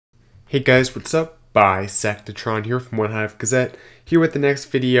Hey guys, what's up? Bisectatron here from OneHive Gazette, here with the next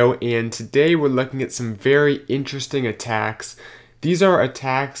video, and today we're looking at some very interesting attacks. These are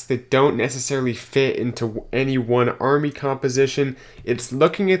attacks that don't necessarily fit into any one army composition. It's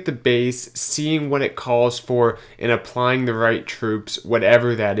looking at the base, seeing what it calls for, and applying the right troops,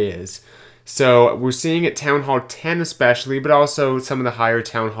 whatever that is. So we're seeing at Town Hall 10 especially, but also some of the higher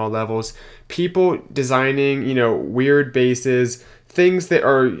Town Hall levels, people designing, weird bases, things that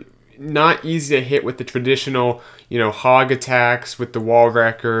are not easy to hit with the traditional, hog attacks with the wall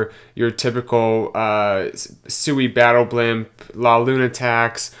wrecker, your typical Sui battle blimp, La Luna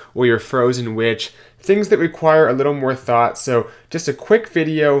attacks, or your frozen witch, things that require a little more thought. So just a quick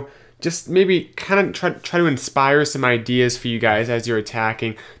video, just maybe kind of try to inspire some ideas for you guys as you're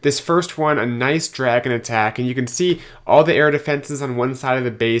attacking. This first one, a nice dragon attack, and you can see all the air defenses on one side of the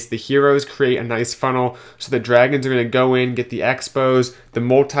base. The heroes create a nice funnel, so the dragons are going to go in, get the expos. The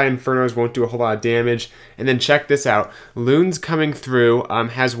multi-infernos won't do a whole lot of damage. And then check this out. Loon's coming through,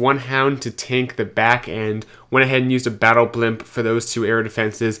 has one hound to tank the back end. Went ahead and used a battle blimp for those two air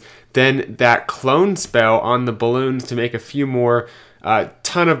defenses. Then that clone spell on the balloons to make a few more.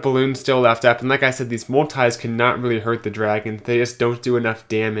 Ton of balloons still left up, and like I said, these multis cannot really hurt the dragons. They just don't do enough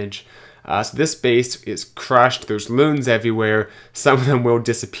damage. So this base is crushed. There's loons everywhere. Some of them will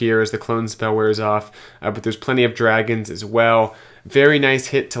disappear as the clone spell wears off, but there's plenty of dragons as well. Very nice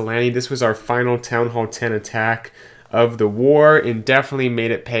hit to Lanny. This was our final Town Hall 10 attack of the war, and definitely made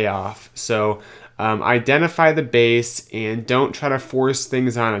it pay off. So identify the base and don't try to force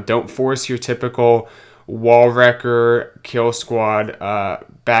things on it. Don't force your typical wall wrecker, kill squad,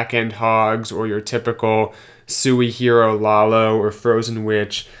 back end hogs, or your typical Sui hero Lalo or frozen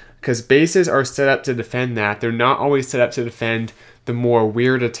witch, because bases are set up to defend that. They're not always set up to defend the more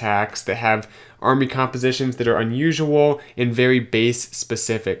weird attacks that have army compositions that are unusual and very base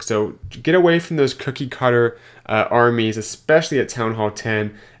specific. So get away from those cookie cutter armies, especially at Town Hall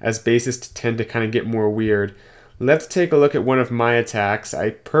 10, as bases tend to kind of get more weird. Let's take a look at one of my attacks. I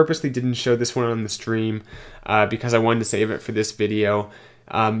purposely didn't show this one on the stream because I wanted to save it for this video.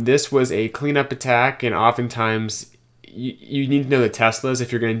 This was a cleanup attack, and oftentimes you need to know the Teslas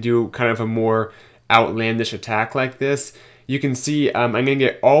if you're going to do kind of a more outlandish attack like this. You can see I'm going to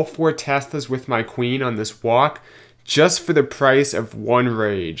get all 4 Teslas with my queen on this walk just for the price of 1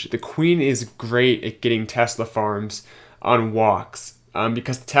 rage. The queen is great at getting Tesla farms on walks.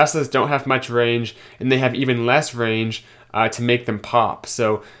 Because the Teslas don't have much range, and they have even less range to make them pop.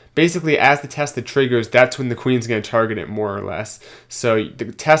 So basically, as the Tesla triggers, that's when the Queen's going to target it, more or less. So the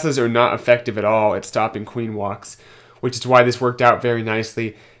Teslas are not effective at all at stopping Queen walks, which is why this worked out very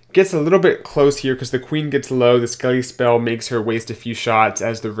nicely. Gets a little bit close here because the Queen gets low. The Skelly spell makes her waste a few shots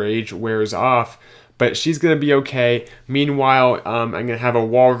as the rage wears off. But she's going to be okay. Meanwhile, I'm going to have a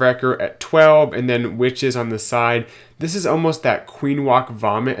wall wrecker at 12 and then witches on the side. This is almost that Queen Walk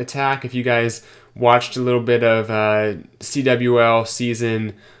Vomit attack. If you guys watched a little bit of CWL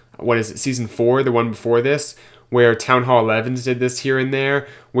season, season 4, the one before this, where Town Hall 11s did this here and there,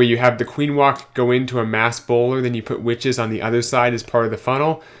 where you have the Queen Walk go into a mass bowler, then you put witches on the other side as part of the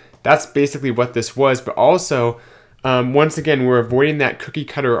funnel. That's basically what this was. But also, once again, we're avoiding that cookie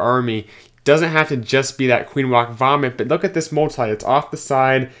cutter army. Doesn't have to just be that Queen Walk Vomit, but look at this multi. It's off the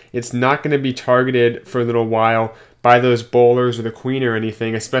side. It's not going to be targeted for a little while by those bowlers or the queen or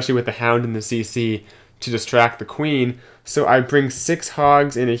anything, especially with the hound and the CC to distract the queen. So I bring 6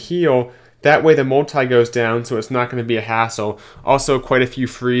 hogs and a heal. That way the multi goes down, so it's not going to be a hassle. Also quite a few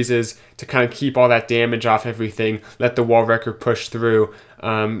freezes to kind of keep all that damage off everything. Let the wall wrecker push through.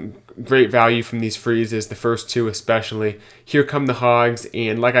 Great value from these freezes, the first 2 especially. Here come the hogs,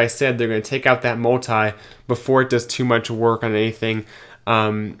 and like I said, they're going to take out that multi before it does too much work on anything.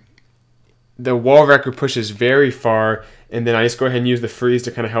 The wall wrecker pushes very far, and then I just go ahead and use the freeze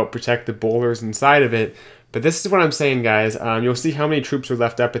to kind of help protect the bowlers inside of it. But this is what I'm saying, guys. You'll see how many troops are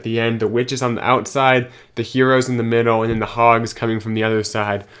left up at the end. The witches on the outside, the heroes in the middle, and then the hogs coming from the other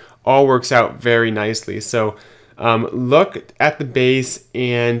side. All works out very nicely. So look at the base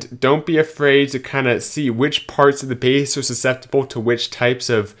and don't be afraid to kind of see which parts of the base are susceptible to which types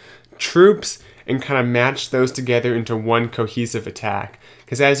of troops and kind of match those together into one cohesive attack.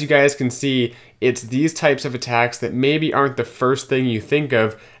 Because as you guys can see, it's these types of attacks that maybe aren't the first thing you think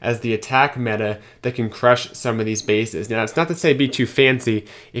of as the attack meta that can crush some of these bases. Now, it's not to say be too fancy.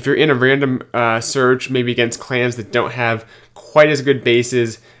 If you're in a random search, maybe against clans that don't have quite as good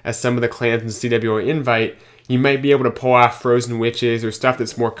bases as some of the clans in CWO Invite, you might be able to pull off frozen witches or stuff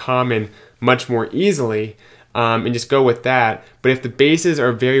that's more common much more easily. and just go with that. But if the bases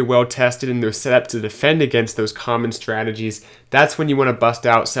are very well tested and they're set up to defend against those common strategies, that's when you want to bust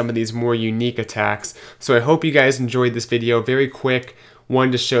out some of these more unique attacks. So I hope you guys enjoyed this video. Very quick,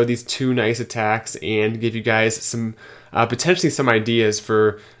 wanted to show these two nice attacks and give you guys some potentially some ideas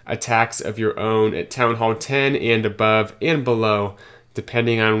for attacks of your own at Town Hall 10 and above and below,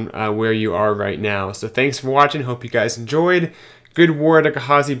 depending on where you are right now. So thanks for watching. Hope you guys enjoyed. Good war at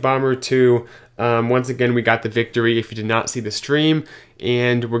Akahazi Bomber 2. Once again, we got the victory if you did not see the stream,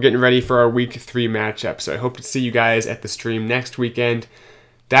 and we're getting ready for our week 3 matchup. So I hope to see you guys at the stream next weekend.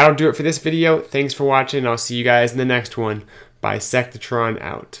 That'll do it for this video. Thanks for watching. I'll see you guys in the next one. Bisectatron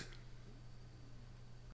out.